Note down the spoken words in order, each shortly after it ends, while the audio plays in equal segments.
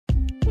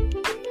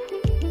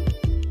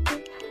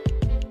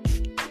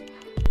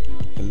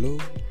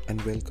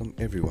and welcome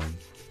everyone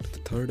to the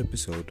third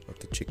episode of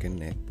the Chicken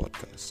Neck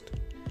podcast.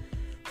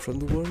 From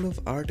the world of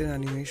art and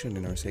animation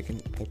in our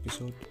second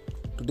episode,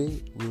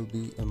 today we'll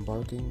be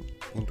embarking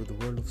into the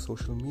world of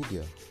social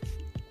media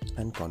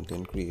and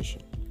content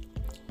creation.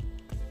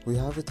 We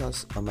have with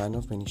us a man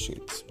of many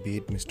shades, be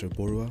it Mr.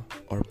 Borua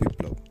or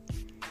Biplav.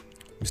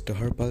 Mr.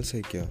 Harpal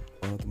Saikia,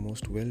 one of the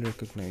most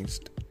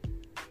well-recognized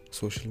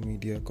social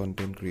media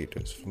content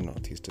creators from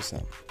Northeast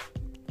Assam.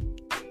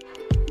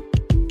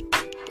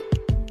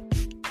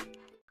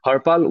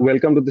 Harpal,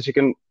 welcome to the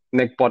Chicken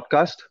Neck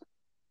podcast.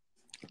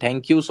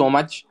 Thank you so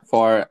much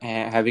for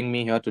having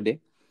me here today.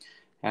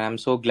 And I'm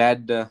so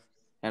glad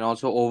and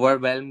also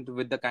overwhelmed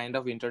with the kind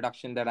of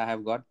introduction that I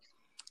have got.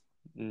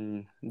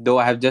 Though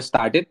I have just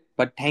started,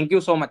 but thank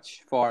you so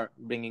much for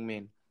bringing me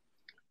in.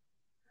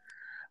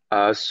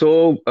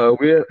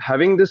 We're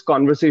having this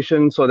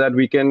conversation so that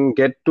we can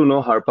get to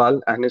know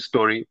Harpal and his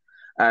story,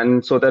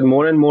 and so that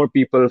more and more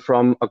people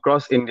from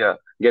across India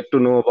get to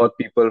know about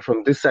people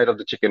from this side of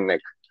the chicken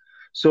neck.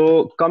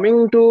 So,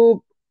 coming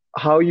to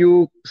how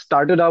you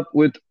started up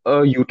with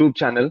a YouTube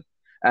channel,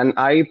 and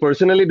I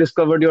personally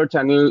discovered your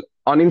channel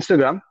on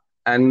Instagram.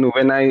 And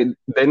when I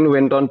then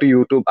went on to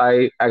YouTube,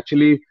 I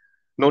actually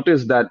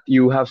noticed that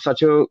you have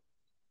such a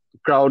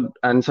crowd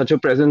and such a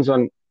presence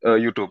on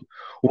YouTube.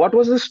 What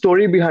was the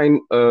story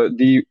behind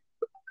coming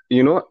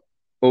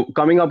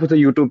up with a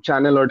YouTube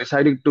channel or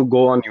deciding to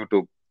go on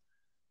YouTube?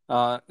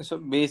 So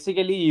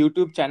basically,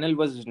 YouTube channel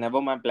was never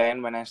my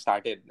plan when I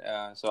started.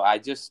 So I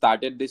just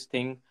started this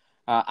thing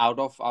out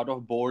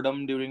of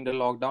boredom during the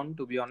lockdown,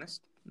 to be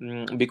honest,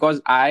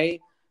 because I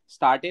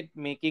started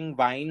making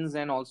vines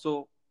and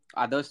also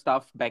other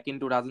stuff back in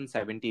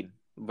 2017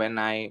 when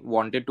I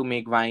wanted to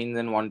make vines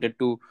and wanted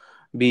to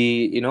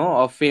be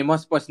a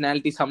famous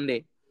personality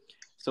someday.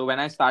 So when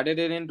I started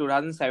it in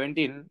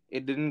 2017,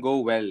 it didn't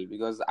go well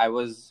because I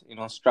was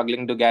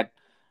struggling to get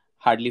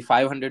hardly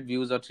 500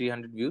 views or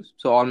 300 views.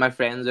 So all my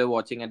friends were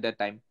watching at that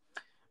time.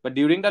 But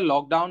during the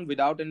lockdown,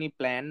 without any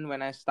plan,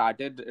 when I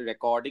started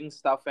recording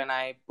stuff and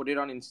I put it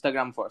on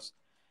Instagram first.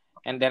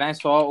 And then I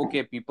saw,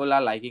 okay, people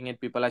are liking it,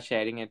 people are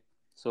sharing it.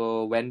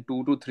 So when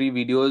 2 to 3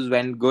 videos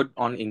went good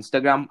on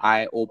Instagram,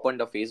 I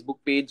opened a Facebook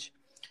page.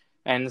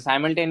 And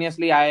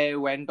simultaneously, I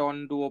went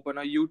on to open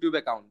a YouTube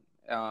account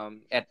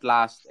at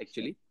last,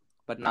 actually.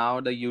 But now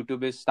the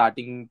YouTube is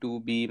starting to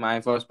be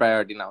my first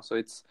priority now.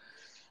 So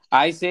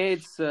I say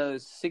it's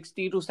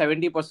 60 to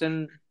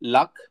 70%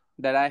 luck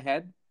that I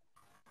had,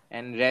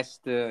 and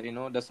rest,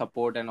 the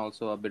support and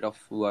also a bit of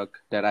work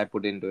that I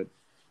put into it.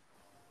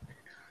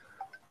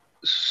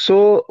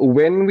 So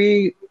when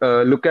we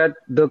look at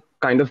the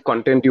kind of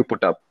content you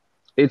put up,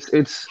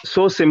 it's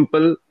so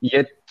simple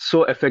yet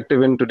so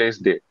effective in today's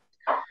day.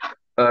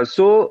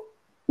 So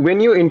when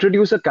you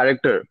introduce a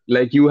character,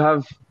 like you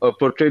have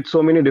portrayed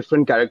so many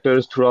different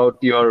characters throughout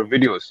your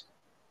videos,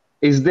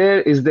 is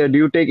there do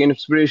you take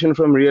inspiration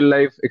from real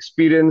life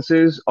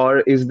experiences, or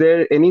is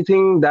there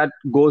anything that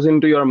goes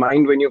into your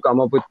mind when you come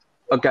up with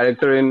a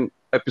character in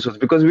episodes?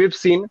 Because we've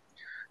seen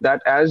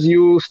that as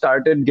you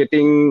started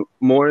getting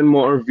more and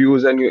more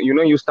views and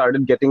you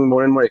started getting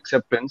more and more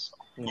acceptance,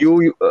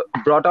 you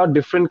brought out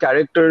different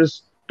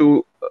characters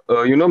to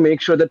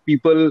make sure that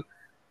people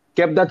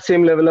kept that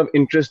same level of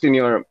interest in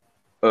your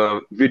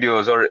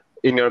videos or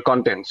in your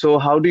content. So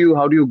how do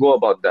you go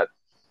about that?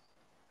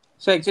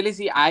 So actually,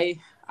 see,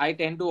 I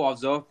tend to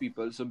observe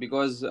people. So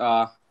because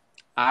I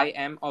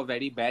am a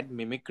very bad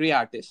mimicry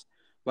artist,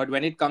 but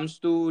when it comes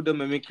to the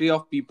mimicry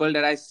of people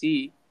that I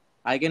see,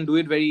 I can do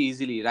it very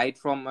easily. Right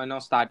from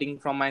starting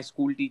from my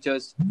school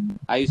teachers,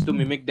 I used to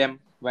mimic them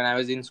when I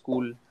was in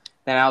school.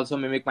 Then I also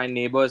mimic my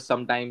neighbors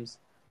sometimes.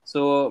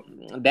 So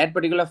that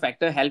particular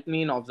factor helped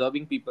me in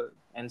observing people.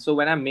 And so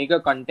when I make a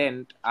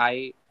content,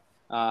 I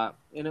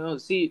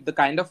see the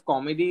kind of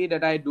comedy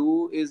that I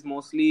do is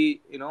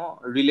mostly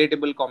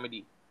relatable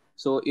comedy.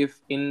 So if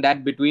in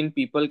that between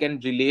people can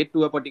relate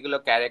to a particular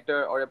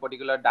character or a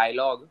particular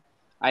dialogue,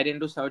 I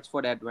tend to search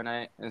for that when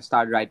I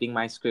start writing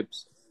my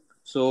scripts.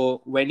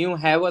 So when you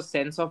have a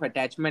sense of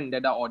attachment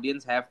that the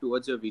audience have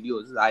towards your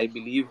videos, I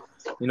believe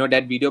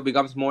that video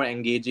becomes more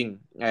engaging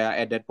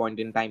at that point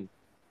in time.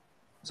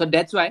 So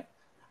that's why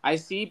I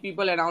see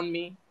people around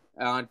me,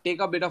 take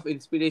a bit of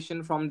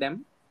inspiration from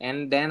them,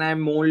 and then I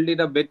mold it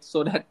a bit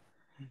so that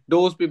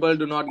those people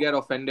do not get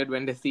offended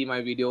when they see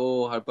my video.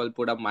 Oh, Harpal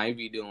put up my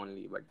video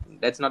only, but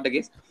that's not the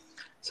case.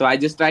 So I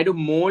just try to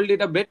mold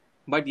it a bit.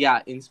 But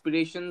yeah,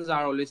 inspirations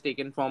are always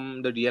taken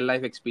from the real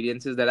life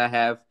experiences that I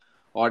have,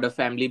 or the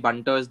family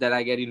bunters that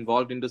I get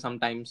involved into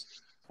sometimes,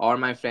 or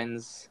my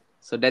friends.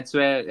 So that's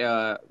where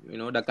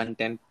the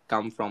content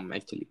come from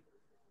actually.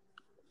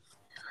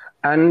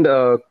 And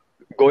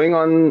going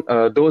on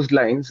those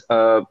lines,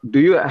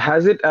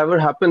 has it ever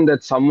happened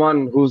that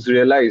someone who's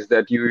realized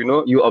that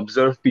you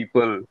observe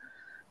people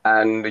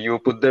and you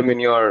put them in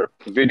your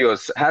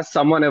videos, has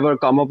someone ever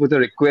come up with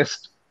a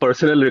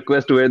personal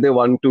request where they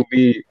want to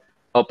be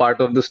a part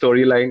of the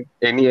storyline?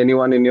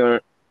 Anyone in your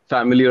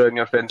family or in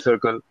your friend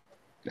circle?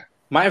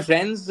 My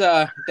friends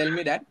tell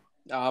me that,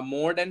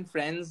 more than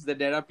friends, that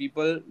there are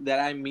people that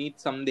I meet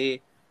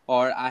someday,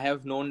 or I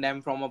have known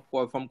them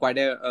from quite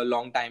a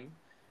long time.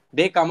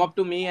 They come up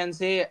to me and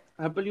say,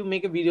 Harpal, you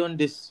make a video on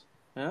this.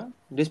 Huh?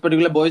 This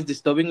particular boy is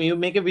disturbing me. You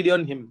make a video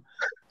on him.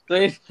 So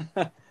it,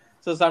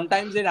 so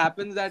sometimes it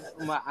happens that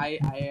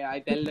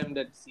I tell them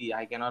that, see,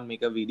 I cannot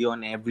make a video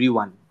on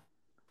everyone.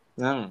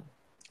 Hmm.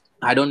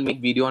 I don't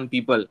make video on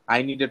people.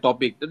 I need a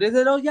topic. So they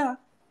said, oh yeah,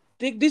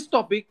 take this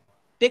topic,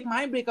 take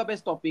my breakup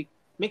as topic,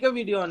 make a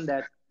video on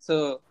that.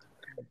 So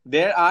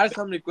there are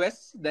some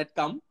requests that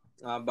come,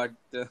 but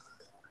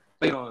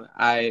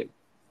I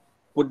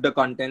put the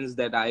contents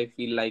that I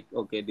feel like,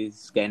 okay,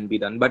 this can be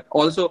done. But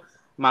also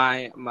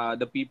my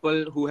the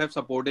people who have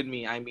supported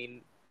me, I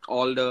mean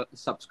all the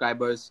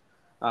subscribers,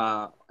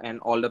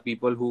 and all the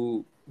people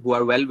who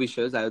are well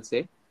wishers, I would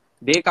say,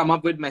 they come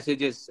up with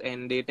messages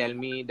and they tell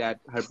me that,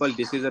 Harpal,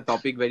 this is a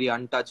topic very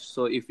untouched,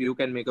 so if you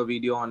can make a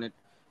video on it.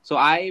 So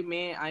I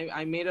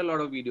made a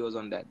lot of videos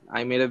on that.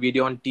 I made a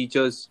video on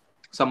teachers.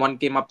 Someone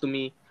came up to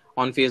me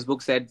on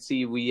Facebook, said,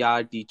 see, we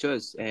are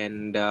teachers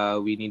and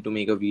we need to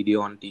make a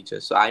video on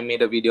teachers. So I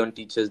made a video on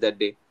teachers that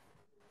day.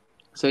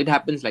 So it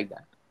happens like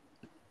that.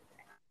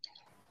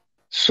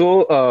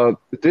 So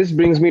this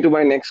brings me to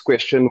my next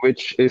question,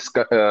 which is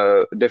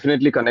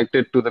definitely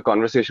connected to the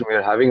conversation we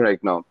are having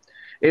right now.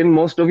 In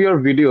most of your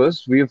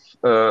videos, we've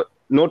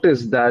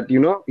noticed that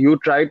you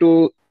try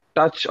to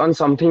touch on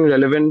something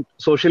relevant,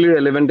 socially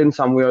relevant in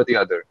some way or the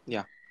other.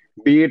 Yeah.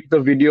 Be it the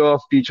video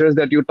of teachers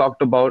that you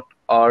talked about,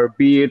 or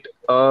be it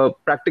a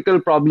practical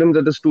problem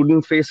that the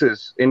student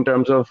faces in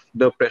terms of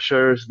the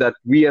pressures that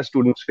we as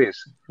students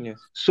face. Yes.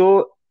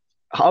 So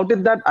how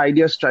did that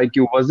idea strike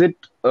you? Was it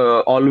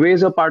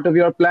always a part of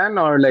your plan,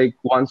 or like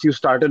once you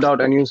started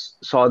out and you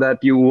saw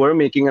that you were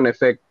making an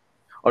effect,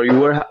 or you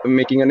were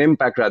making an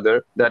impact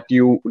rather, that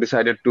you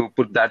decided to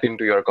put that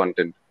into your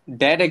content?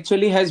 That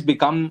actually has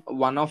become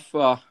one of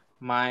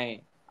my,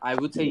 I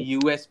would say,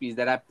 USPs,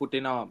 that I put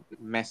in a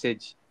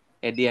message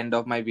at the end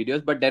of my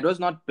videos, but that was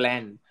not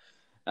planned.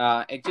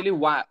 Actually,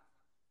 why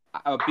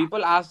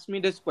people ask me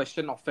this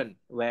question often,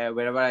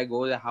 wherever I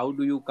go, how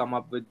do you come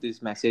up with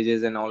these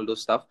messages and all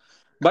those stuff.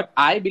 But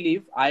I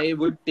believe I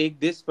would take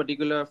this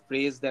particular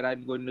phrase that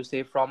I'm going to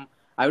say from,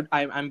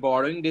 I'm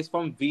borrowing this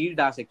from Veer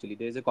Das. Actually,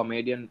 there is a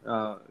comedian,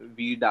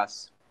 Veer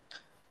Das.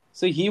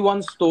 So he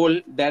once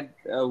told that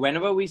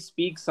whenever we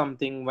speak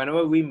something,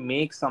 whenever we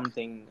make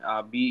something,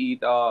 be it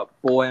a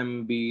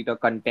poem, be it a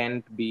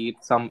content, be it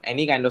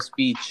any kind of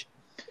speech,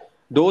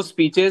 those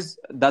speeches,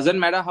 doesn't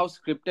matter how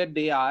scripted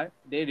they are,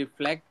 they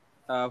reflect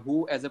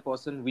who as a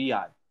person we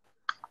are.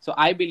 So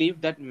I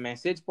believe that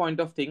message point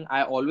of thing,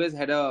 I always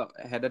had a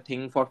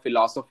thing for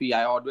philosophy.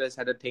 I always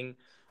had a thing,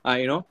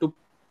 to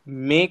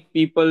make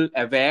people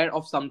aware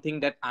of something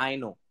that I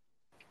know.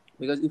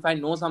 Because if I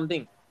know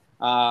something,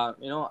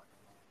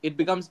 it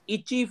becomes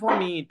itchy for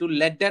me to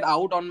let that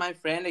out on my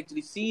friend.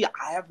 Actually, see,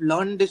 I have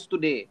learned this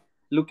today.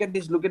 Look at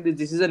this. Look at this.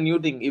 This is a new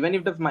thing. Even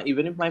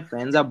if my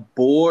friends are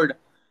bored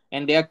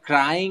and they are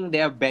crying,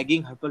 they are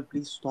begging, Harpal,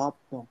 please stop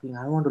talking.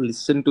 I want to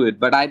listen to it.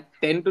 But I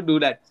tend to do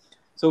that.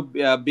 So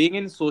being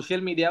in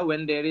social media,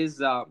 when there is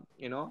not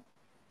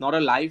a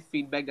live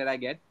feedback that I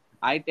get,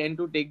 I tend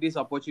to take this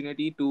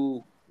opportunity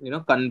to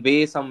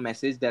convey some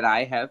message that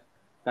I have,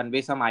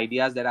 convey some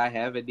ideas that I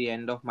have at the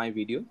end of my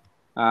video,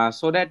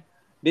 so that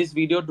this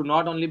video do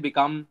not only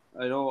become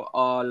a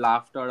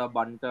laughter, a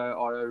banter,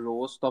 or a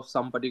roast of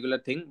some particular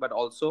thing, but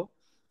also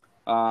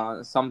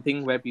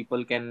something where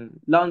people can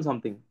learn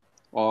something,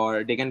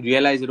 or they can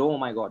realize it. Oh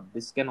my God,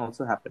 this can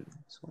also happen.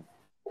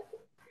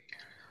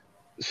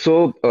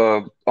 So,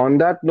 on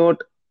that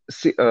note,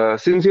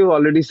 since you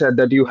already said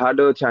that you had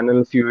a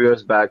channel a few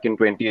years back in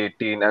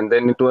 2018, and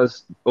then it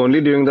was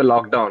only during the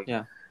lockdown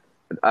Yeah.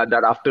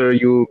 that after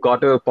you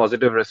got a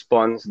positive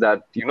response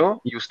that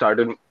you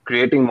started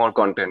creating more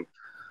content.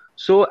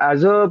 So,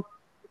 as a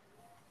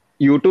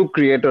YouTube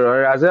creator,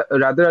 or as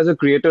a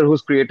creator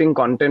who's creating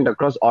content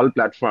across all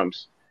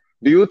platforms,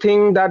 do you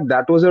think that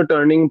that was a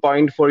turning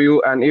point for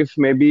you? And if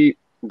maybe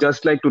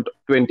just like to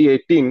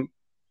 2018,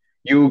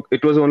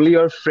 it was only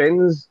your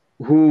friends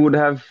who would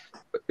have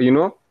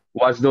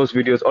watched those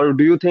videos, or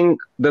do you think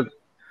the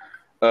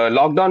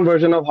lockdown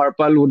version of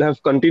Harpal would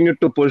have continued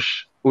to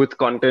push with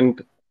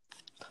content?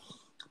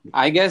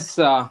 I guess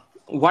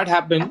what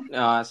happened,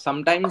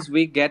 sometimes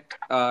we get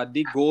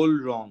the goal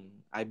wrong,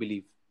 I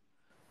believe.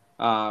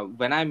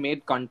 When I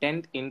made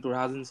content in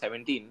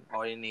 2017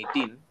 or in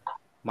 18,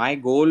 my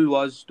goal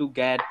was to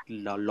get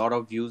a lot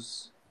of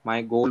views.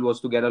 My goal was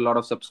to get a lot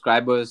of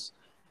subscribers,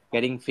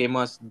 getting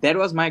famous. That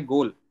was my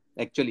goal,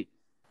 actually.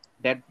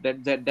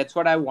 That's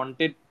what I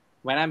wanted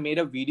when I made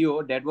a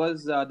video. That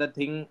was the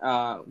thing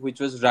which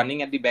was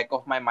running at the back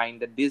of my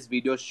mind, that this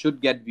video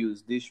should get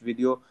views. This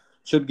video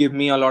should give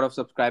me a lot of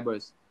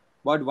subscribers.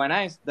 But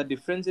the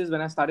difference is,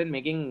 when I started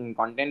making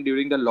content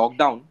during the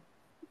lockdown,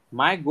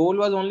 my goal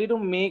was only to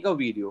make a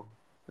video,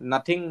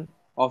 nothing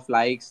of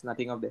likes,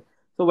 nothing of that.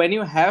 So when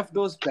you have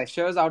those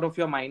pressures out of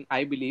your mind,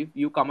 I believe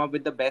you come up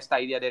with the best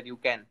idea that you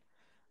can.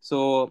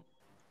 So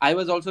I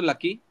was also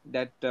lucky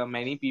that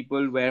many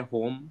people were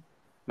home,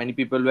 many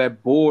people were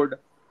bored.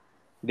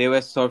 They were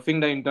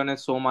surfing the internet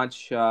so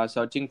much,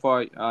 searching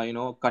for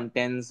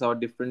contents or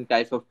different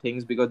types of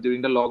things, because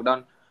during the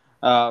lockdown,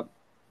 uh,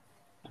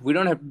 we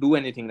don't have to do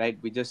anything, right?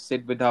 We just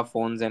sit with our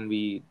phones and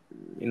we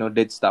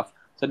did stuff.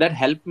 So that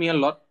helped me a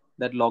lot.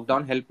 That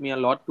lockdown helped me a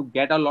lot to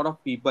get a lot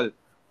of people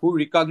who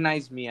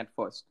recognized me at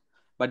first.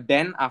 But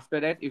then after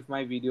that, if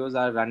my videos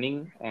are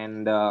running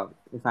and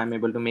if I'm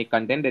able to make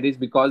content, that is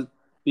because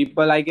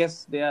people, I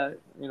guess, they are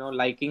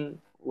liking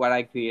what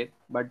I create.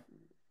 But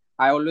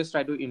I always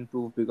try to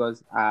improve,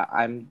 because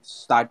I'm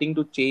starting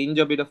to change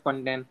a bit of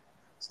content,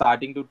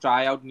 starting to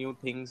try out new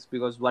things,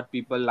 because what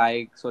people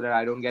like, so that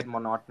I don't get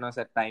monotonous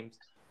at times.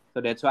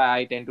 So that's why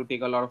I tend to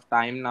take a lot of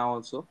time now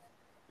also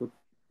to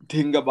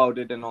think about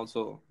it, and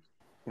also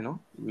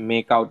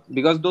make out,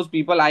 because those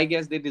people, I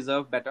guess, they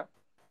deserve better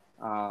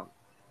uh,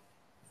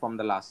 from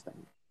the last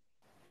time.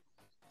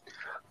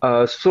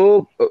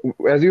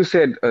 As you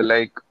said,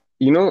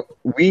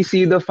 we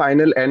see the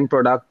final end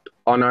product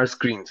on our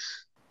screens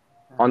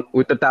Yeah. on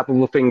with the tap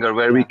of a finger,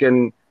 where we Yeah.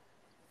 can,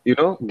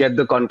 get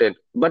the content.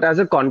 But as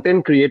a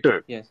content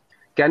creator, Yes.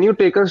 can you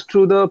take us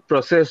through the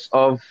process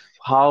of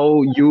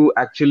how you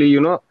actually,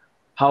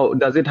 how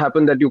does it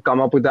happen that you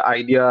come up with the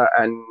idea,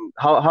 and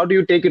how do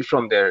you take it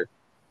from there?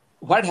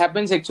 What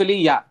happens actually,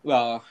 yeah,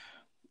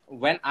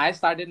 when I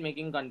started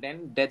making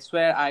content, that's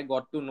where I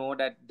got to know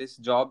that this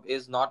job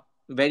is not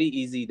very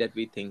easy that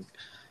we think,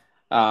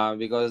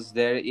 because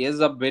there is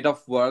a bit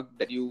of work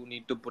that you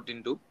need to put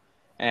into.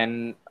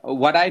 And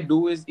what I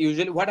do is,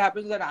 usually what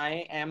happens that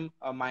I am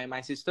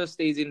my sister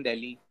stays in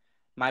Delhi,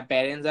 my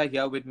parents are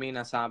here with me in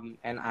Assam,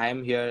 and I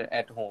am here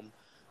at home.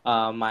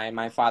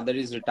 My father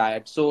is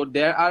retired, so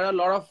there are a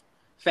lot of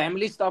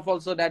family stuff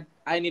also that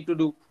I need to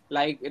do.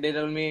 Like they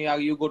tell me,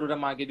 you go to the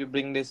market, you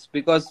bring this,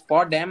 because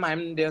for them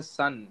I'm their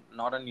son,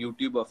 not a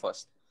YouTuber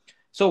first.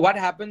 So what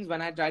happens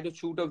when I try to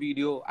shoot a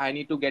video? I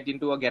need to get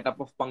into a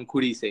getup of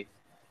Pankhuri, say.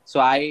 So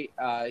I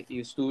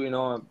used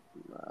to,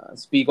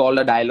 speak all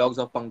the dialogues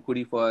of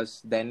Pankhuri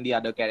first, then the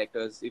other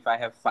characters. If I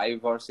have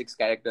 5 or 6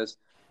 characters,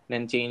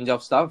 then change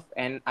of stuff.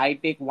 And I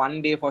take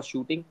one day for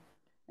shooting.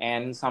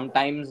 And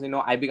sometimes,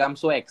 I become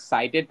so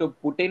excited to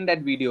put in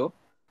that video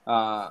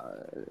uh,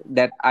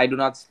 that I do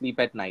not sleep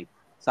at night.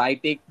 So I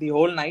take the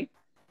whole night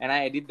and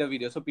I edit the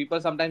video. So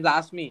people sometimes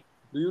ask me,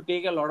 do you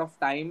take a lot of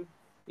time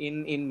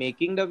in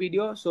making the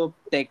video? So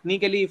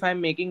technically, if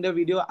I'm making the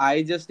video,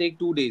 I just take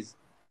 2 days,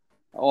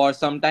 or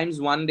sometimes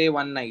one day,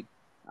 one night.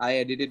 I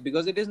edit it,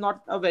 because it is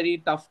not a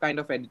very tough kind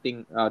of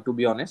editing, to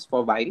be honest.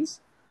 For vines,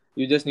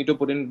 you just need to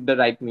put in the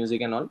right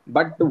music and all.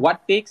 But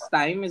what takes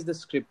time is the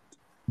script.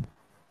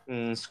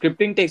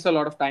 Scripting takes a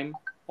lot of time.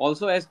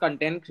 Also, as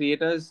content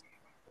creators,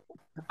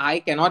 I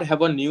cannot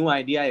have a new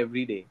idea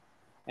every day,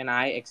 and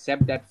I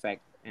accept that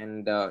fact.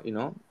 And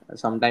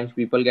sometimes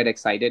people get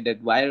excited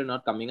that why are you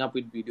not coming up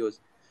with videos?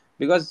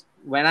 Because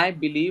when I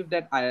believe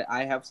that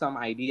I have some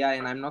idea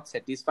and I'm not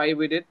satisfied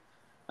with it,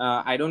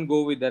 I don't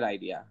go with that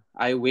idea.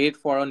 I wait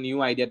for a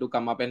new idea to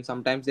come up, and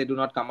sometimes they do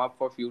not come up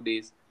for a few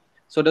days.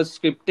 So the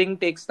scripting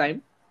takes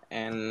time,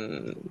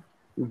 and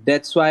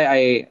that's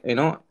why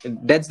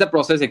that's the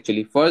process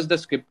actually. First, the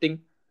scripting.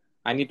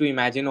 I need to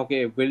imagine,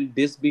 okay, will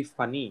this be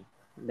funny?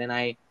 Then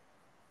I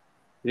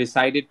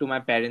recite it to my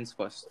parents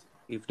first.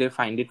 If they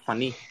find it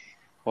funny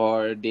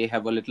or they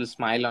have a little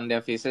smile on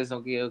their faces,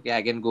 okay, okay,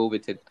 I can go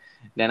with it.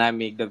 Then I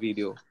make the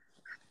video.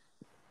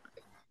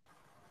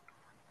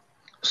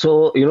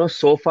 So,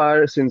 so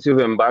far since you've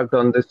embarked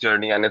on this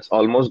journey, and it's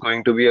almost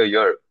going to be a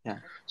year. Yeah.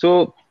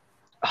 So,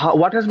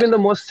 what has been the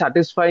most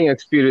satisfying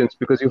experience?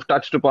 Because you've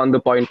touched upon the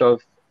point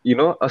of,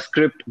 a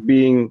script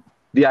being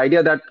the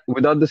idea that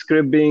without the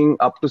script being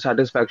up to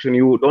satisfaction,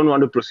 you don't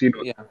want to proceed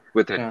Yeah.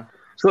 with it. Yeah.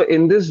 So,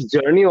 in this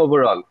journey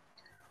overall,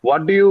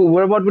 what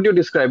would you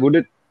describe? Would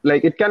it,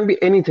 like, it can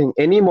be anything,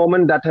 any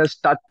moment that has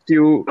touched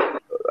you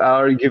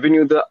or given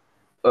you the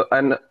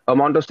an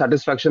amount of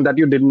satisfaction that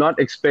you did not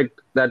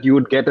expect that you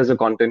would get as a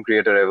content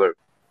creator ever.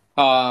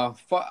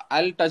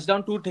 I'll touch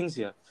down two things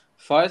here.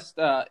 First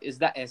is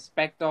the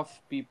aspect of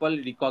people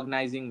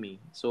recognizing me.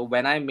 So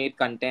when I made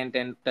content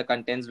and the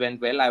contents went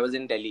well, I was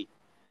in Delhi.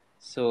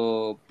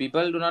 So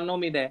people do not know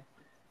me there.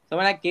 So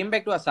when I came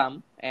back to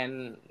Assam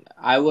and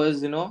I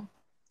was,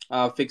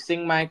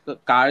 fixing my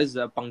car's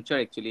puncture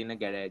actually in a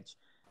garage,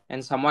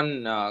 and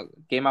someone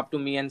came up to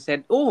me and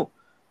said, "Oh,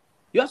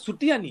 you are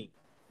Sutiyani."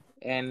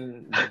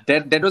 And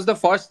that was the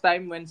first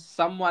time when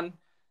someone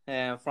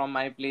from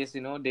my place,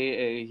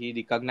 they he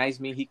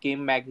recognized me. He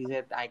came back. He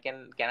said,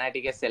 "Can I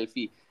take a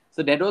selfie?"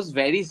 So that was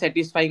very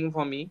satisfying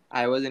for me.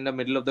 I was in the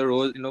middle of the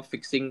road,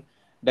 fixing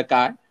the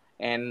car,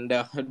 and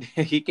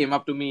he came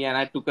up to me and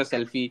I took a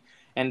selfie.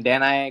 And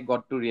then I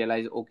got to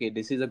realize, okay,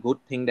 this is a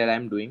good thing that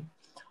I'm doing.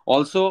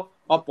 Also,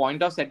 a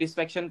point of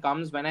satisfaction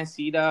comes when I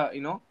see the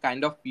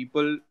kind of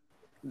people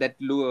that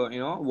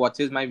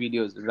watches my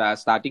videos,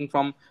 starting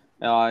from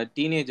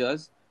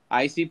teenagers.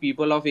 I see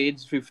people of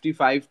age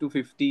 55 to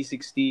 50,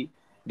 60.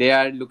 They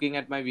are looking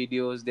at my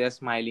videos, they are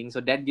smiling,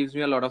 so that gives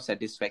me a lot of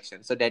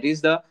satisfaction. So that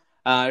is the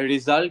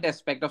result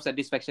aspect of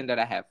satisfaction that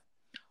I have.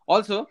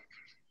 Also,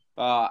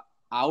 uh,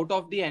 out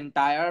of the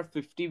entire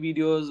 50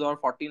 videos or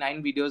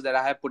 49 videos that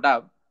I have put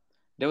up,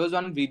 there was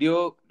one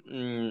video,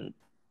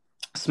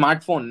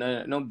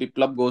 smartphone.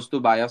 Biplab goes to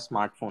buy a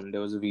smartphone.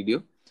 There was a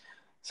video.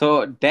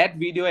 So that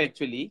video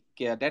actually,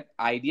 that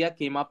idea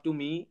came up to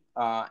me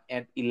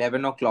at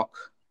 11 o'clock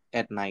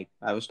at night.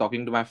 I was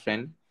talking to my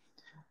friend.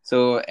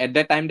 So at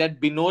that time, that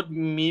Binod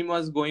meme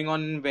was going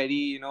on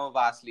very,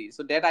 vastly.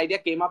 So that idea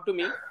came up to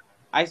me.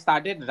 I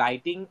started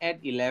writing at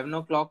 11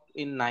 o'clock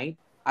in night.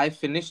 I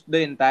finished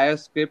the entire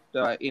script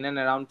in and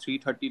around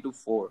 3:30 to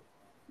 4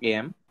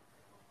 a.m.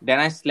 Then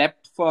I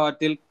slept for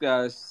till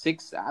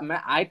 6.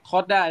 I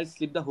thought that I'll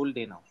sleep the whole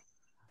day now.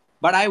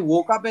 But I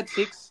woke up at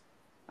 6.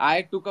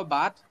 I took a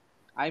bath.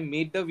 I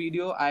made the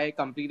video. I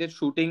completed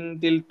shooting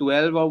till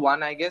 12 or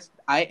 1, I guess.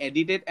 I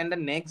edited, and the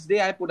next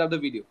day I put up the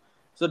video.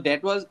 So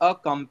that was a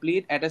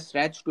complete, at a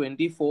stretch,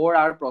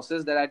 24-hour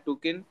process that I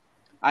took in.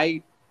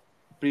 I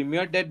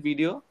premiered that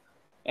video,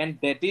 and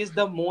that is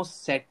the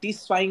most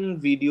satisfying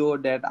video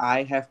that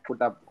I have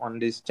put up on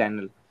this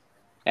channel.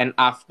 And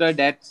after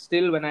that,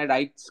 still when I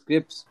write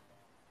scripts,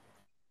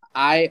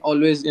 I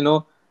always,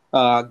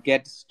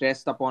 get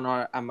stressed upon,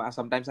 or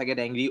sometimes I get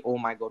angry. Oh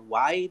my god,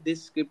 why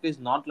this script is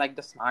not like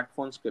the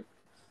smartphone script?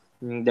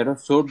 That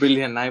was so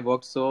brilliant. I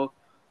worked so,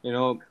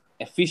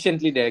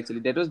 efficiently there.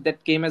 Actually,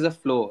 that came as a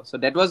flow. So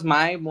that was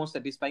my most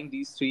satisfying.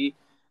 These three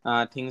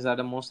things are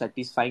the most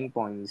satisfying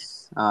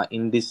points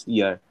in this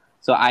year.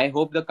 So I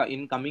hope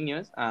in coming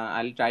years,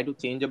 I'll try to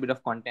change a bit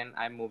of content.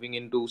 I'm moving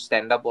into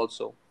stand up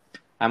also.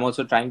 I'm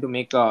also trying to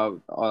make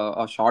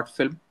a short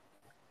film.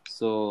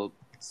 So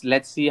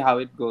let's see how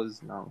it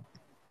goes now.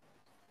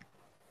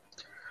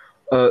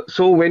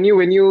 So when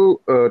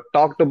you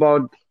talked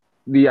about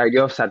the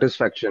idea of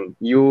satisfaction,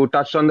 you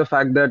touched on the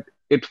fact that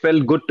it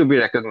felt good to be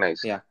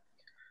recognized. Yeah.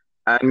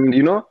 And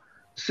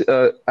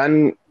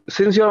and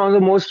since you're one of the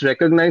most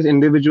recognized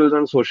individuals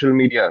on social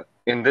media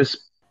in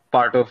this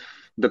part of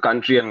the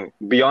country and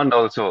beyond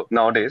also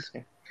nowadays,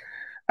 Okay.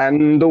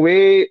 and the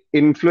way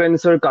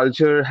influencer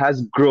culture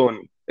has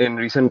grown in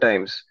recent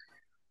times,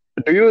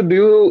 do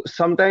you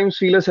sometimes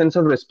feel a sense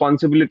of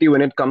responsibility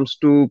when it comes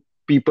to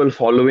people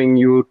following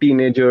you,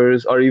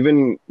 teenagers, or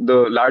even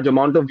the large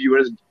amount of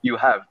viewers you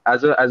have?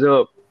 As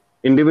a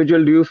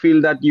individual, do you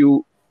feel that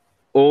you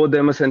owe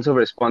them a sense of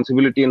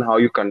responsibility in how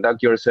you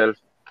conduct yourself?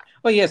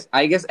 Oh yes,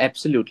 I guess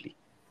absolutely.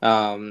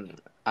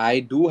 I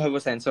do have a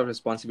sense of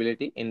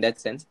responsibility in that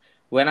sense.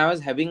 When I was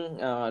having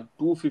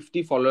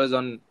 250 followers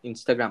on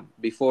Instagram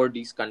before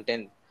this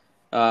content,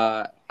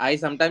 I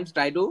sometimes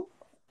try to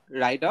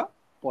write a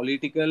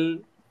political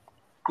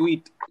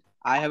tweet.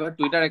 I have a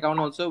Twitter account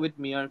also with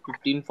mere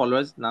 15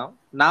 followers now.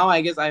 Now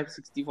I guess I have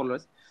 60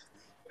 followers.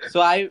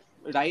 So I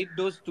write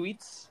those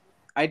tweets.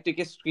 I take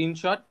a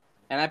screenshot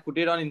and I put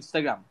it on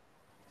Instagram.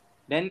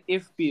 Then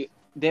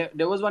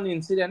there was one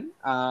incident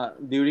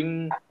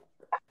during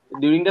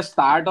the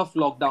start of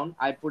lockdown.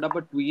 I put up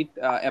a tweet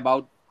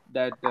about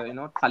that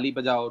thali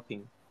bajao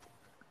thing.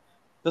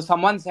 So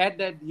someone said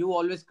that you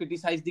always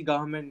criticize the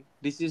government.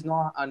 This is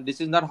not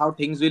how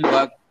things will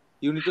work.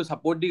 You need to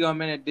support the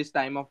government at this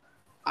time of.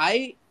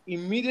 I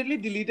immediately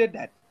deleted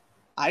that.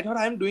 I thought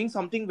I'm doing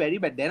something very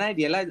bad. Then I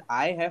realized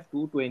I have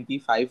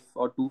 225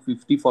 or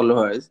 250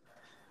 followers.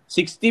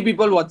 60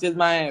 people watches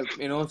my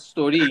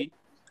story.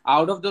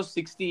 Out of those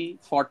 60,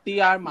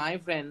 40 are my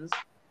friends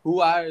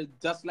who are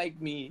just like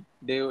me.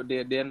 They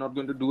are not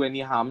going to do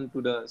any harm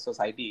to the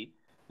society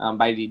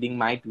by reading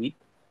my tweet.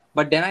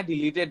 But then I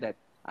deleted that.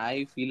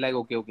 I feel like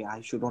okay, I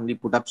should only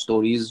put up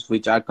stories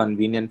which are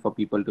convenient for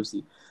people to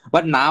see.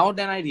 But now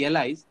then I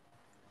realize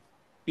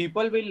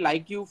people will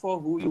like you for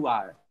who you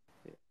are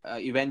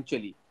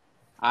eventually.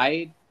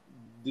 I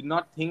did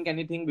not think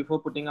anything before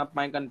putting up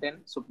my content,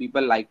 so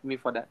people like me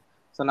for that.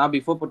 So now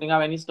before putting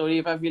up any story,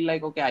 if I feel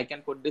like okay, I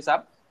can put this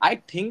up, I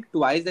think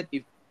twice that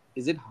if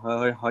is it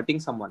hurting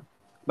someone.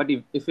 But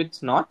if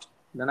it's not,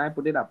 then I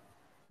put it up.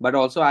 But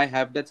also I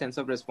have that sense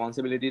of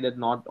responsibility that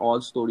not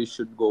all stories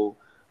should go.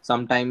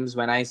 Sometimes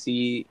when I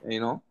see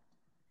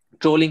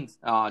trolling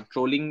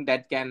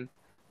that can,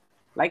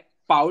 like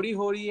Paudi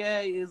Hori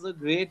hai is a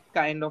great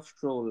kind of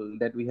troll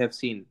that we have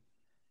seen.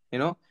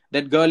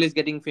 That girl is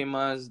getting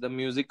famous, the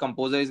music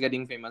composer is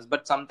getting famous,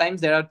 but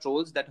sometimes there are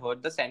trolls that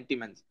hurt the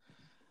sentiments.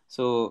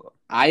 So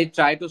I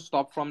try to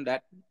stop from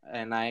that,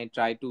 and I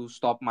try to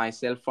stop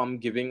myself from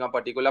giving a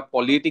particular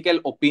political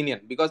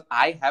opinion, because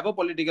I have a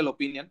political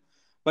opinion,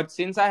 but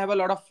since I have a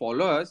lot of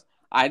followers,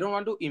 I don't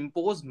want to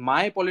impose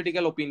my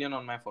political opinion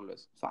on my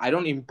followers. So I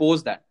don't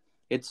impose that.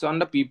 It's on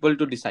the people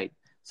to decide.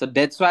 So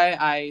that's why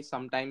I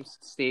sometimes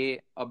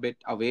stay a bit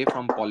away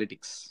from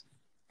politics.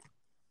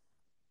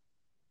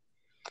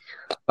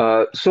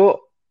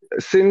 So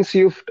since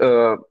we've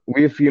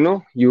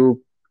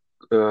you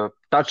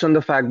touched on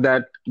the fact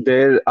that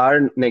there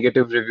are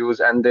negative reviews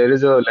and there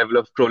is a level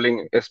of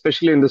trolling,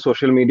 especially in the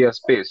social media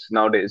space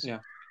nowadays. Yeah.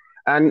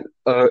 And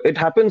it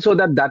happens so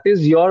that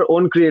is your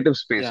own creative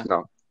space Yeah.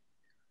 now.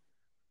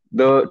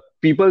 The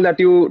people that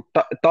you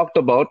talked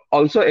about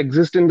also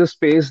exist in the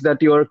space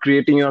that you are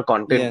creating your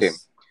content in.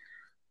 Yes.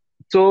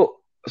 So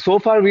so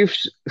far we've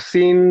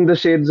seen the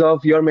shades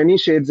of your many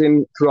shades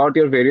in throughout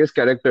your various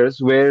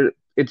characters, where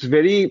it's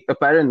very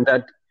apparent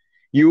that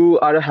you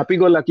are a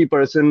happy-go-lucky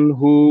person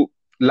who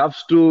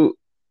loves to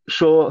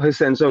show his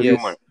sense of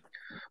humor.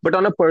 Yes. But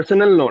on a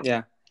personal note,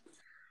 Yeah.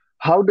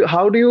 how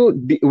do you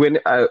when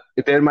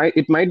there might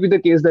it might be the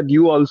case that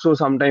you also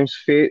sometimes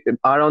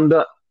are on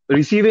the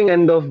receiving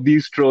end of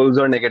these trolls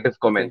or negative Okay.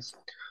 comments.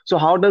 So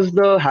how does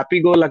the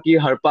happy-go-lucky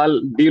Harpal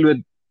deal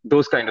with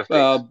those kind of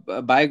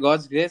things? By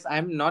God's grace,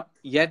 I'm not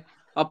yet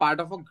a part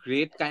of a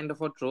great kind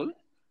of a troll,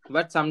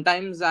 but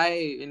sometimes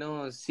I,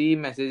 see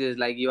messages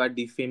like you are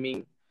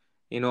defaming,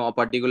 a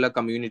particular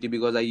community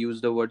because I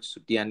use the word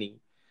Sutiani,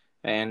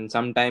 and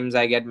sometimes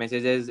I get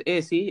messages,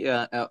 hey, see,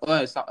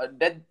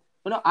 that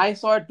I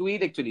saw a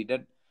tweet actually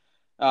that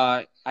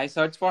I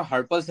search for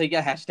Harpal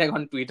Saikia hashtag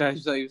on Twitter.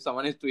 So if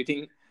someone is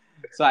tweeting,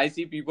 so I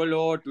see people who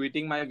are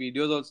tweeting my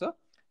videos also.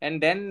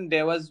 And then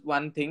there was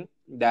one thing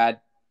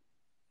that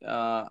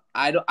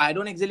I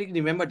don't exactly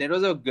remember. There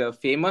was a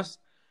famous,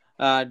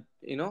 uh,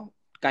 you know,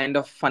 kind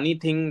of funny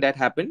thing that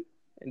happened.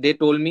 They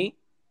told me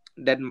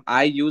that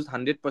I used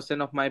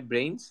 100% of my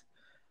brains,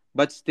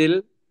 but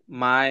still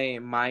my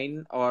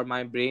mind or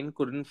my brain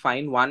couldn't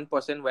find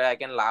 1% where I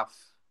can laugh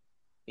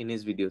in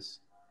his videos.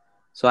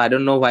 So I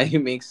don't know why he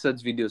makes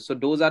such videos. So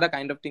those are the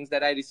kind of things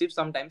that I receive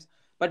sometimes,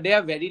 but they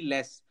are very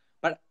less.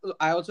 But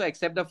I also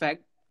accept the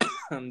fact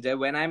that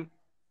when I'm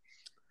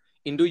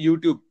into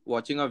YouTube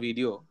watching a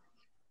video,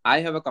 I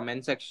have a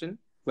comment section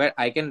where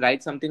I can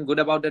write something good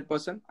about that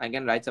person. I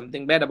can write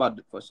something bad about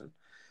that person.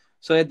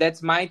 So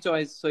that's my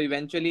choice. So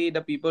eventually,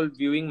 the people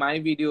viewing my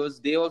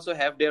videos, they also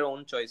have their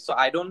own choice. So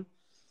I don't.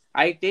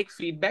 I take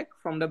feedback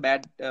from the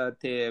bad,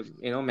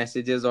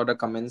 messages or the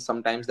comments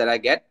sometimes that I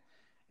get,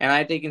 and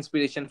I take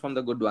inspiration from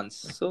the good ones.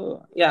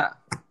 So yeah,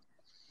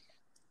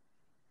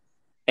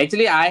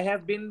 actually, I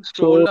have been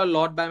trolled So a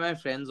lot by my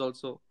friends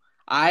also.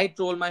 I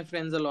troll my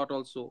friends a lot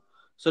also.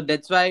 So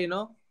that's why,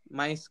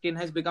 my skin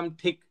has become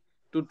thick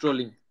to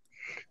trolling.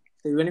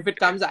 So even if it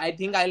comes, I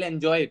think I'll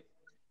enjoy it.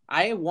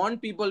 I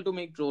want people to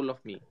make troll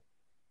of me.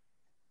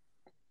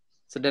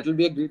 So that will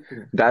be a great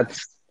thing.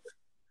 that's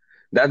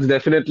that's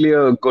definitely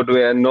a good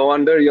way, and no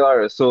wonder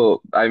you're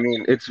so. I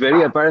mean, it's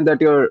very apparent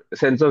that your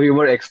sense of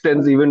humor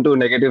extends even to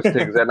negative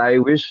things, and I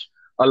wish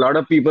a lot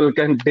of people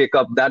can take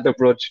up that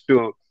approach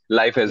to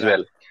life as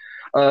Yeah.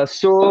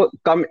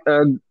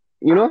 well.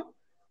 You know,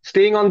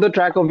 staying on the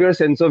track of your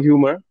sense of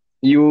humor,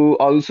 you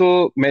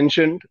also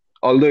mentioned,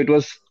 although it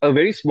was a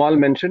very small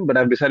mention, but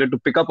I've decided to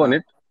pick up on Uh,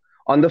 it,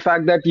 on the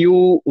fact that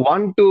you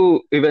want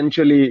to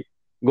eventually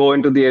go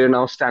into the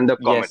arena of stand-up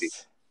comedy.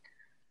 yes.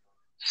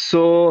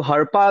 So,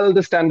 Harpal,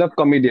 the stand-up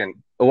comedian,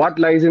 what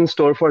lies in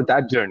store for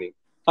that journey?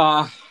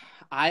 Uh,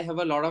 I have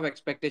a lot of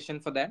expectation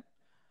for that.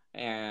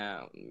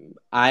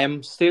 I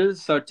am still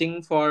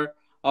searching for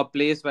a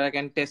place where I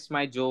can test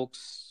my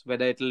jokes,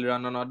 whether it'll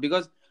run or not.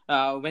 Because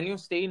when you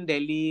stay in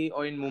Delhi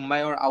or in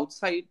Mumbai or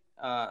outside,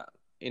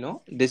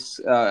 this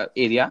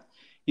area,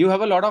 you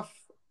have a lot of,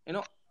 you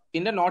know,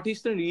 in the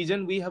northeastern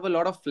region, we have a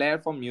lot of flair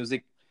for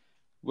music.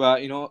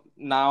 Well,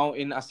 now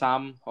in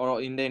Assam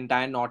or in the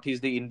entire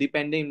Northeast, the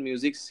independent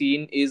music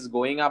scene is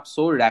going up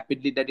so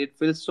rapidly that it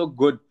feels so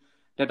good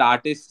that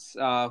artists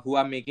who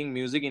are making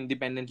music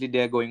independently,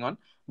 they're going on.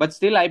 But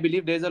still, I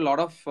believe there's a lot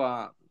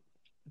of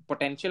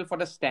potential for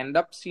the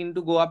stand-up scene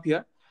to go up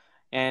here.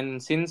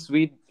 And since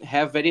we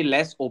have very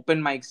less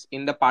open mics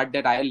in the part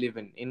that I live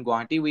in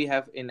Guwahati, we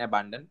have in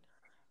abundance.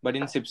 But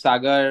in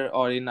Sipsagar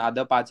or in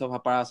other parts of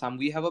Upper Assam,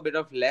 we have a bit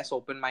of less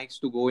open mics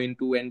to go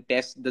into and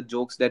test the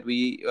jokes that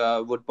we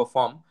would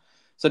perform.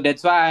 So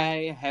that's why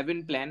I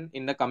haven't planned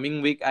in the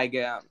coming week. I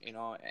get,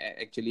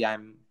 actually,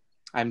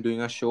 I'm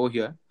doing a show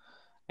here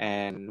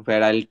and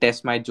where I'll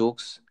test my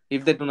jokes.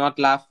 If they do not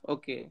laugh,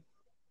 okay,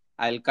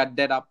 I'll cut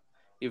that up.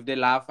 If they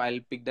laugh,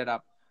 I'll pick that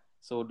up.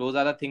 So those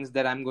are the things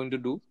that I'm going to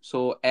do.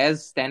 So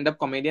as stand-up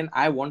comedian,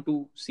 I want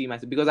to see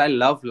myself because I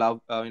love live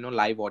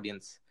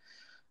audience.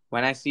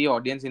 When I see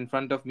audience in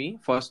front of me,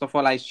 first of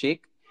all I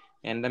shake,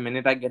 and the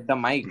minute I get the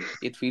mic,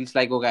 it feels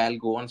like okay, I'll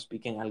go on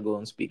speaking. I'll go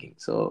on speaking.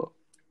 So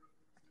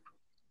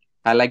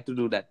I like to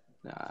do that.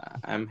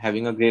 I'm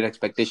having a great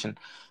expectation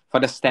for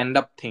the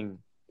stand-up thing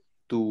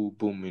to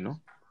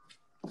boom.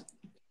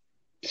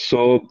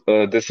 So,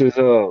 this is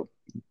a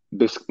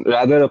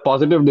rather a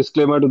positive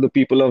disclaimer to the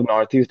people of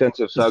Northeast and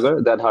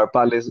Sivsagar that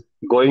Harpal is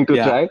going to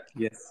Yeah. try,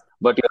 Yes.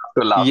 but you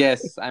have to laugh.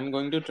 Yes, I'm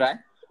going to try,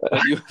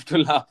 but you have to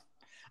laugh.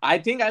 I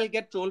think I'll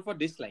get trolled for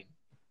this line.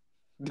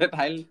 That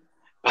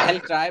I'll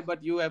try,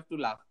 but you have to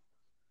laugh.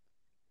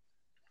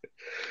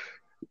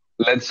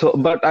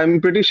 But I'm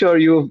pretty sure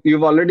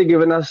you've already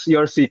given us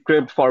your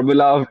secret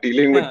formula of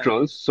dealing with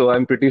trolls, so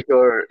I'm pretty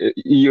sure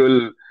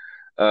you'll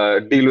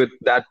deal with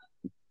that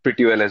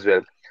pretty well as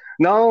well.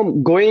 Now,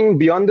 going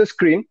beyond the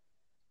screen,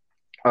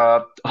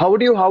 how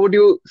would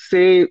you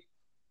say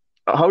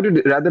how do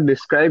you rather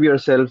describe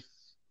yourself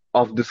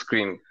off the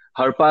screen?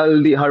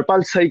 Harpal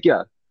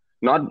Saikia.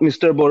 Not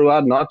Mr.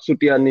 Borwa, not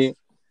Sutiani,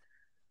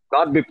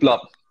 not Biplop,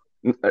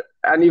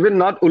 and even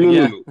not Yeah.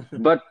 Ulululu,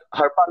 but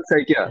Harpal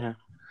Saikia. Yeah.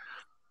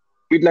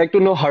 We'd like to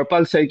know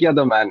Harpal Saikia,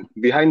 the man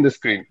behind the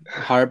screen.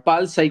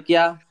 Harpal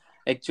Saikia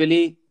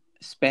actually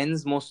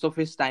spends most of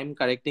his time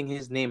correcting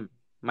his name.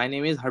 My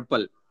name is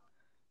Harpal.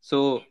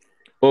 So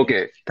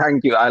Okay,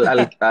 thank you.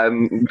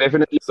 I'm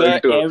definitely so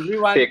going to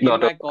everyone take in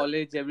note of my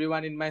college,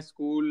 everyone in my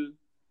school,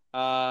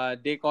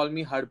 they call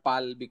me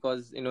Harpal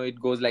because it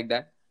goes like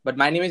that. But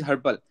my name is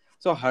Harpal.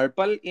 So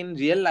Harpal in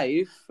real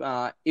life,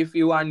 if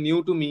you are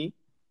new to me,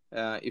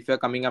 if you're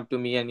coming up to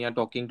me and you're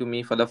talking to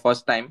me for the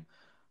first time,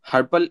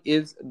 Harpal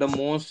is the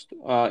most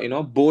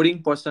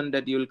boring person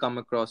that you'll come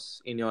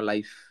across in your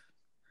life.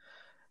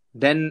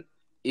 Then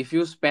if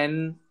you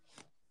spend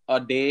a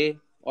day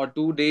or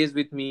 2 days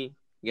with me,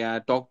 yeah,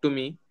 talk to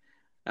me,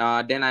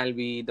 then I'll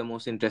be the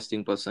most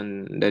interesting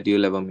person that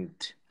you'll ever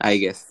meet, I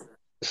guess.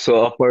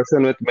 So a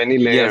person with many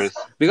Yes, layers.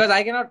 because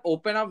I cannot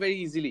open up very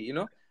easily.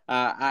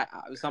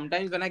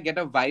 Sometimes when I get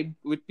a vibe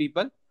with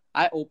people,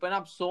 I open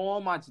up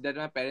so much that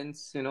my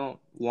parents,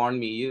 warn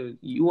me.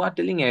 You are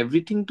telling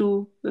everything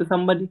to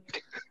somebody,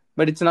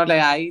 but it's not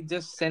like I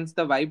just sense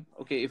the vibe.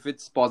 Okay, if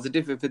it's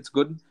positive, if it's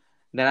good,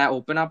 then I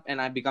open up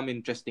and I become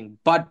interesting.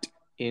 But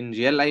in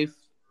real life,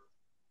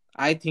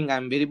 I think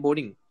I'm very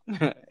boring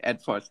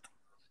at first.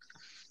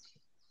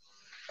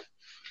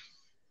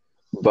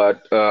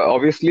 But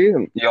obviously,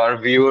 your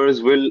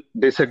viewers will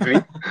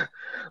disagree.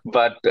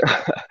 But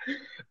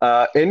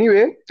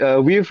anyway,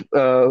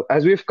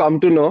 as we've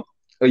come to know,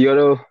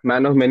 you're a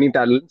man of many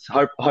talents.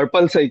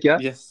 Harpal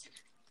Saikia, Yes.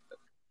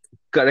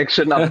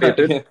 correction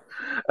updated.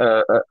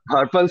 Yeah.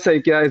 Harpal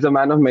Saikia is a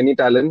man of many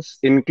talents,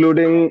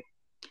 including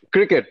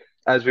cricket,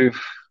 as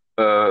we've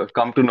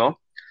come to know.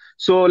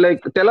 So, like,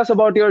 tell us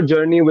about your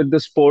journey with the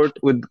sport,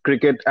 with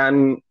cricket,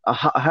 and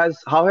how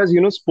has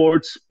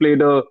sports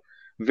played a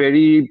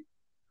very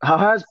how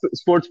has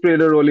sports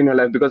played a role in your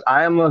life? Because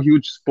I am a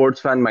huge sports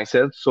fan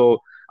myself, so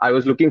I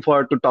was looking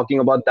forward to talking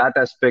about that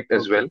aspect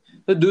as well. Okay.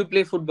 So, do you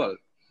play football?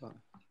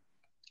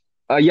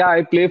 Yeah,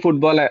 I play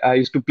football. I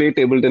used to play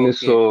table tennis,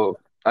 Okay. so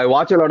I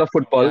watch a lot of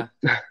football.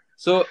 Yeah.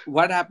 So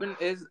what happened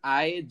is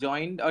I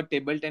joined a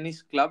table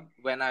tennis club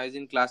when I was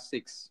in class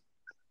 6.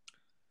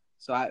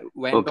 So I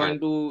went Okay, on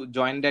to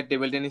join that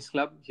table tennis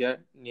club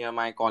here near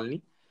my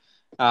colony.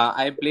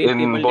 I played in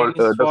table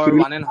tennis the for field.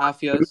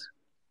 1.5 years.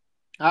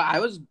 I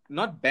was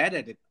not bad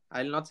at it.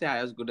 I'll not say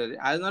I was good at it.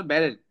 I was not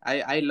bad at it.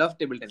 I love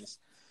table tennis.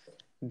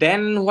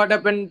 Then what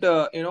happened?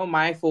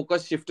 My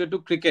focus shifted to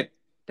cricket.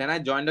 Then I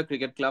joined a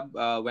cricket club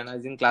when I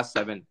was in class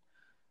 7.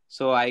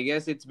 So I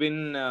guess it's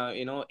been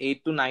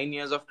 8 to 9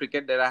 years of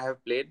cricket that I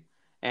have played,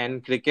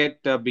 and cricket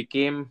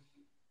became.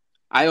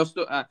 I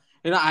also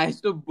I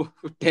used to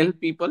tell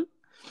people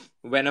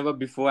whenever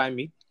before I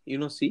meet,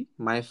 see,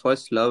 my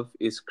first love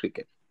is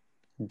cricket.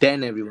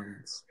 Then everyone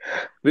else,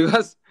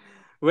 because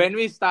when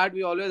we start,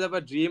 we always have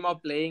a dream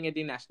of playing at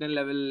the national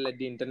level, at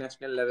the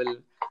international level.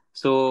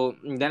 So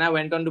then I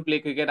went on to play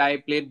cricket. I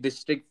played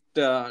district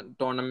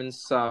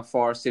tournaments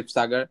for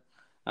Sipsagar,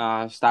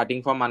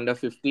 starting from under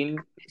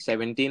 15,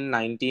 17,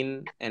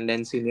 19, and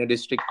then senior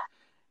district.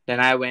 Then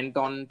I went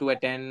on to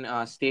attend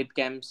state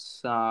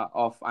camps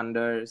of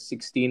under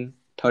 16,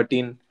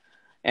 13,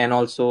 and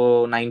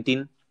also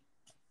 19.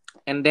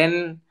 And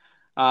then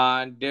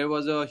there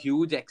was a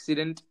huge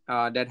accident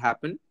that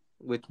happened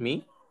with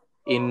me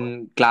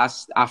in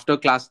class after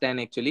class 10.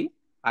 Actually,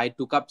 I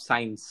took up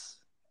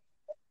science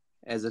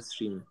as a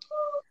stream.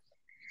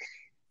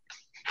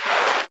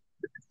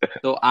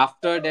 So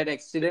after that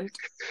accident,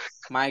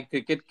 my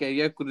cricket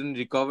career couldn't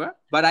recover,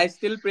 but I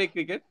still play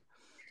cricket,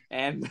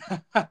 and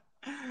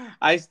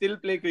I still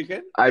play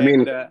cricket. I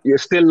mean, And you're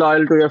still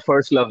loyal to your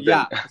first love,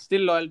 then. yeah,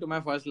 still loyal to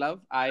my first love.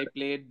 I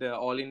played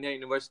All India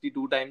University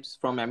 2 times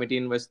from Amity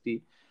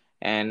University,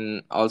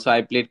 and also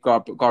I played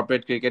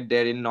corporate cricket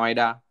there in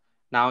Noida.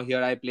 Now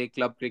here I play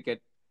club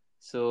cricket.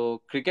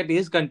 So cricket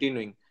is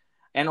continuing,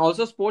 and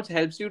also sports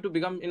helps you to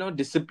become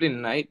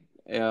disciplined, right?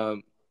 Uh,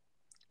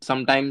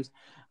 Sometimes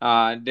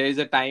there is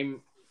a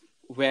time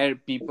where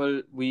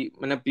people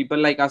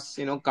like us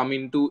come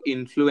into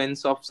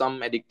influence of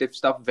some addictive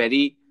stuff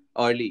very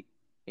early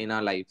in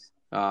our lives,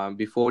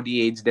 before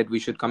the age that we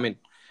should come in.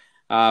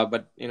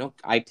 But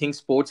I think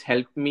sports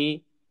helped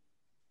me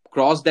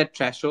cross that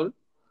threshold,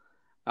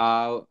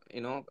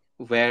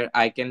 where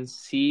I can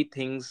see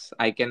things,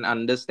 I can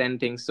understand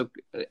things. So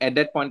at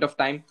that point of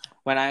time,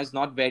 when I was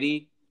not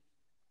very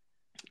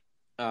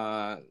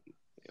uh,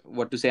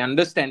 what to say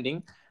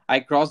understanding, I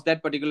crossed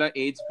that particular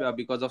age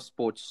because of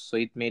sports. So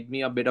it made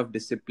me a bit of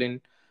discipline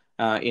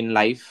in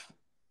life.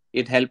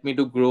 It helped me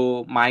to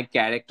grow my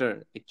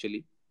character,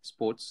 actually,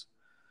 sports.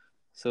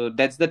 So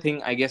that's the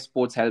thing, I guess.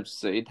 Sports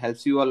helps. It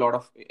helps you a lot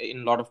of in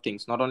a lot of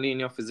things, not only in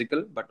your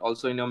physical but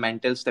also in your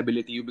mental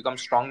stability. You become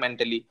strong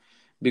mentally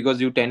because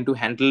you tend to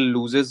handle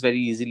losers very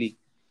easily.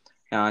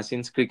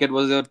 Since cricket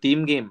was a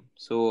team game,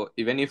 so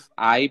even if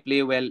I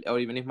play well or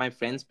even if my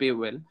friends play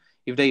well,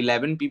 if the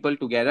 11 people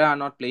together are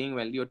not playing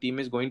well, your team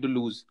is going to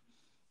lose.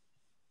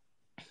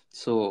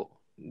 So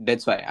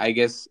that's why I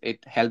guess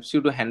it helps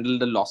you to handle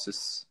the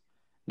losses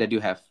that you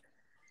have.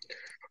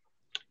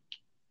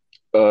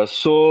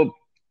 So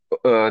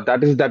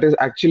that is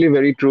actually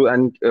very true,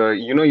 and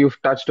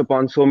you've touched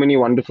upon so many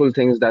wonderful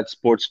things that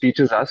sports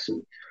teaches us.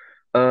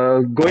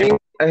 Going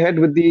ahead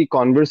with the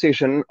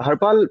conversation,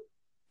 Harpal,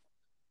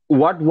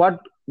 what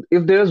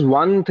if there's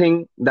one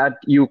thing that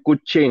you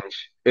could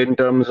change in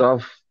terms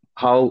of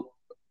how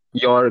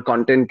your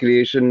content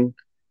creation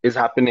is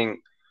happening,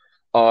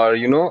 or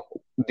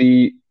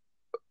the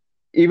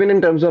even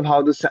in terms of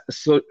how the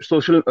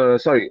social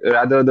sorry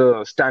rather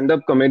the stand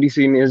up comedy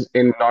scene is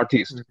in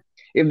Northeast.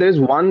 If there's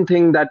one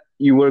thing that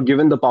you were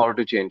given the power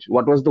to change,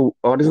 what is the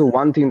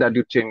one thing that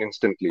you change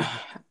instantly?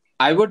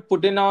 I would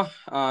put in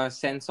a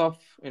sense of,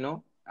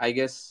 I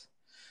guess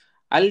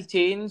I'll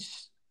change.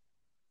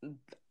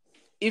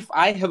 If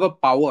I have a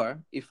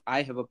power,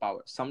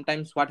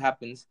 sometimes what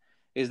happens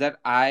is that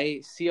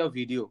I see a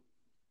video,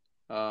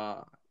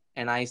 uh,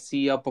 and I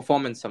see a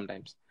performance.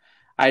 Sometimes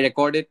I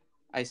record it,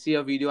 I see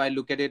a video, I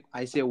look at it,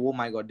 I say, oh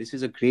my god, this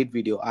is a great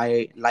video,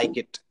 I like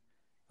it.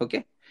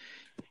 Okay.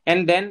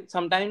 And then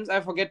sometimes I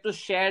forget to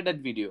share that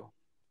video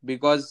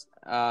because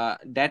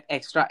that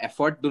extra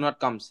effort do not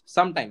comes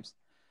sometimes.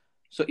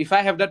 So if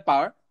I have that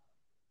power,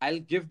 I'll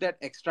give that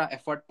extra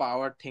effort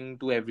power thing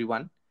to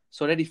everyone,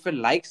 so that if they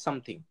like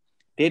something,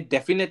 they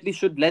definitely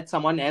should let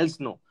someone else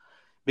know,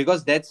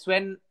 because that's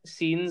when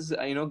scenes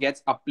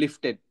gets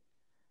uplifted.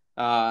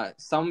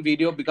 Some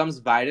video becomes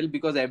viral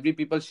because every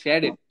people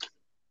shared it.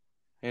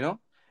 You know,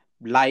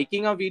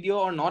 liking a video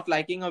or not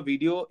liking a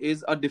video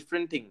is a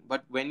different thing,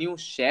 but when you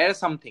share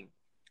something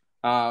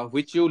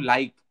which you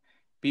like,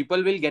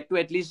 people will get to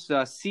at least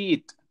see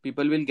it.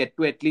 People will get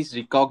to at least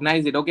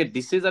recognize it. Okay,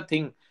 this is a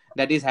thing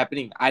that is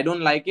happening. I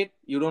don't like it,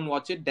 you don't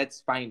watch it, that's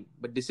fine,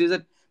 but this is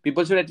a,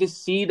 people should at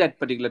least see that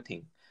particular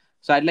thing.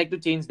 So I'd like to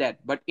change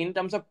that. But in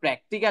terms of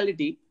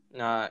practicality,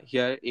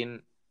 here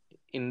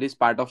in this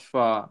part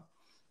of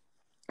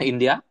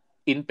India,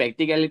 in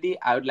practicality,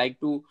 I would like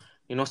to,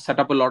 set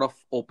up a lot of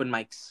open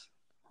mics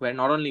where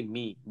not only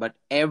me, but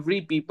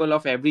every people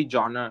of every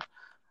genre,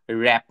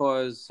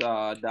 rappers,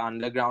 the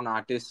underground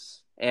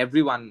artists,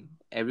 everyone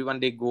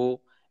they go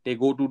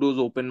to those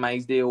open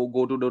mics, they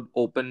go to the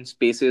open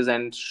spaces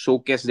and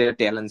showcase their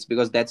talents,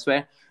 because that's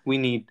where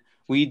we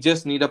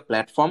just need a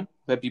platform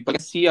where people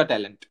can see our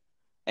talent.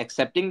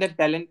 Accepting that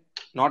talent,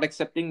 not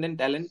accepting that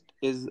talent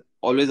is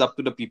always up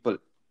to the people.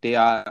 They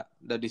are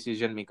the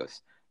decision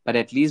makers. But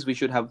at least we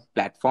should have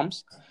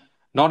platforms,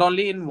 not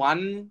only in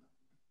one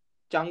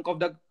chunk of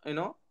the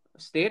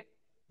state,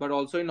 but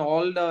also in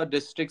all the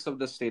districts of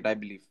the state, I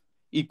believe,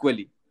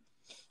 equally.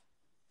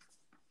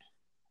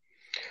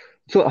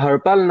 So,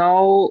 Harpal,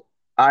 now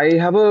I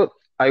have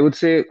I would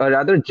say, a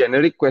rather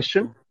generic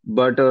question,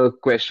 but a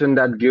question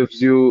that gives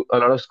you a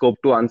lot of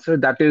scope to answer.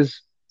 That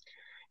is,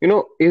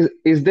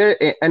 is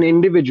there an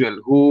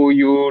individual who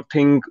you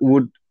think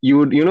would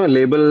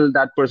label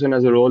that person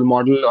as a role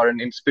model or an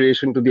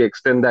inspiration, to the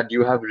extent that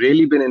you have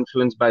really been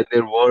influenced by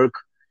their work,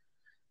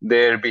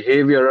 their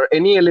behavior, or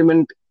any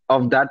element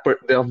of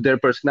of their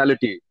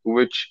personality,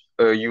 which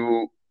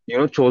you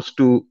chose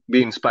to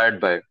be inspired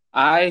by?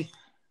 I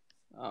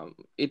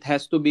It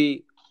has to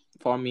be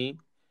for me,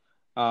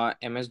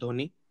 MS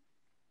Dhoni.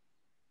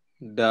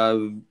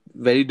 The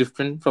very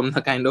different from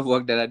the kind of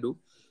work that I do,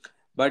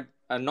 but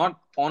not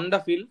on the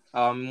field.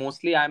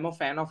 Mostly, I'm a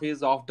fan of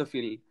his off the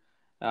field,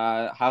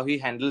 how he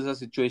handles a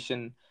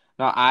situation.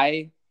 Now,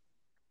 I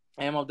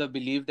am of the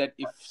belief that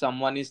if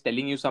someone is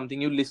telling you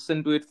something, you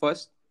listen to it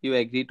first. You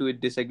agree to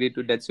it, disagree to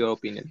it. That's your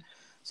opinion.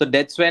 So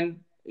that's when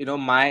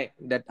my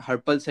that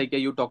Harpal Saikia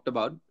you talked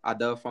about,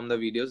 other from the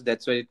videos.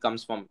 That's where it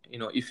comes from.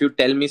 If you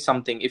tell me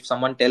something, if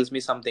someone tells me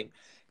something,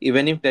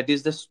 even if that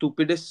is the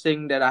stupidest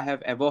thing that I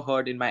have ever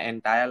heard in my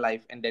entire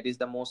life, and that is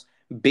the most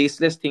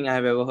baseless thing I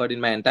have ever heard in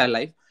my entire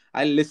life,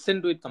 I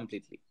listen to it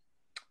completely.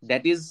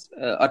 That is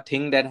a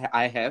thing that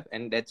I have,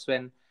 and that's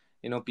when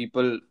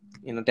people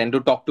tend to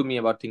talk to me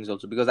about things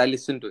also, because I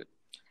listen to it.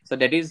 So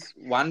that is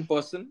one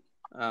person,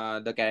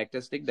 the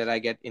characteristic that I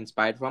get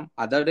inspired from.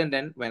 Other than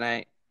then, when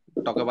I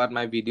talk about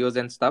my videos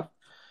and stuff,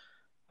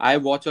 I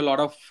watch a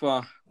lot of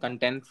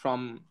content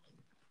from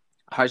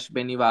Harsh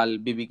Beniwal,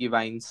 BBK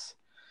Vines,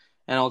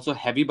 and also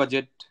Heavy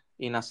Budget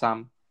in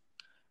Assam.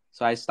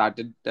 So I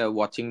started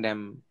watching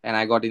them, and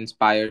I got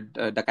inspired,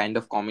 the kind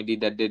of comedy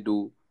that they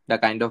do, the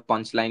kind of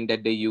punchline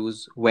that they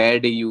use, where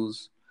they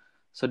use.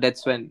 So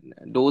that's when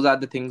those are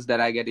the things that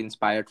I get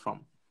inspired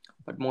from.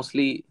 But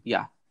mostly,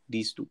 yeah,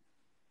 these two.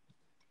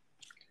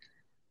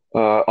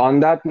 On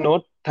that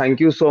note, thank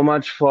you so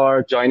much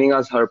for joining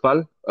us,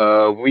 Harpal.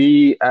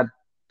 We at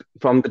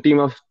From the team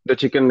of the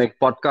Chicken Neck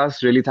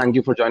podcast, really thank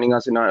you for joining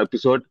us in our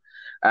episode.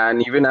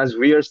 And even as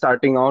we are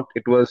starting out,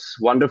 it was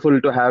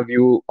wonderful to have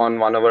you on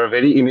one of our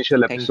very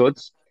initial Thank you.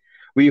 episodes.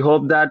 We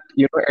hope that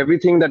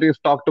everything that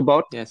we've talked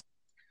about, Yes.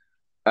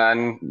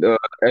 and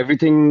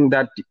everything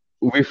that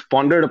we've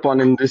pondered upon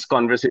in this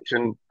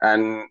conversation,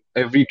 and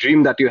every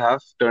dream that you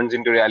have turns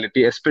into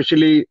reality,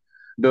 especially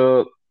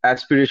the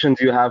aspirations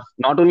you have,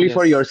 not only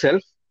for Yes.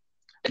 yourself,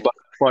 but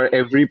for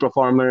every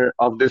performer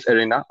of this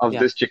arena, of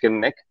Yeah, this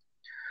chicken neck.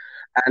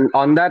 And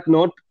on that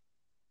note,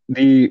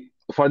 the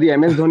for the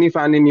MS Dhoni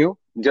fan in you,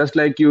 just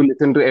like you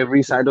listen to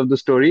every yeah. side of the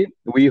story,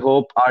 we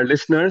hope our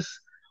listeners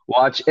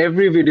watch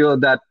every video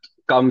that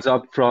comes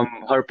up from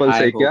Harpal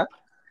I Saikia. hope.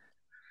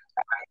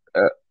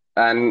 Uh,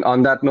 and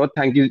on that note,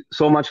 thank you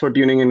so much for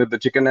tuning into the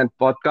Chicken Head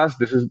podcast.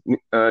 This is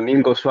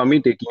Neil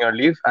Goswami taking our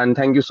leave, and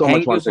thank you so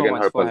much Thank you once so again,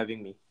 much for Harpal.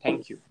 having me.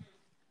 Thank you.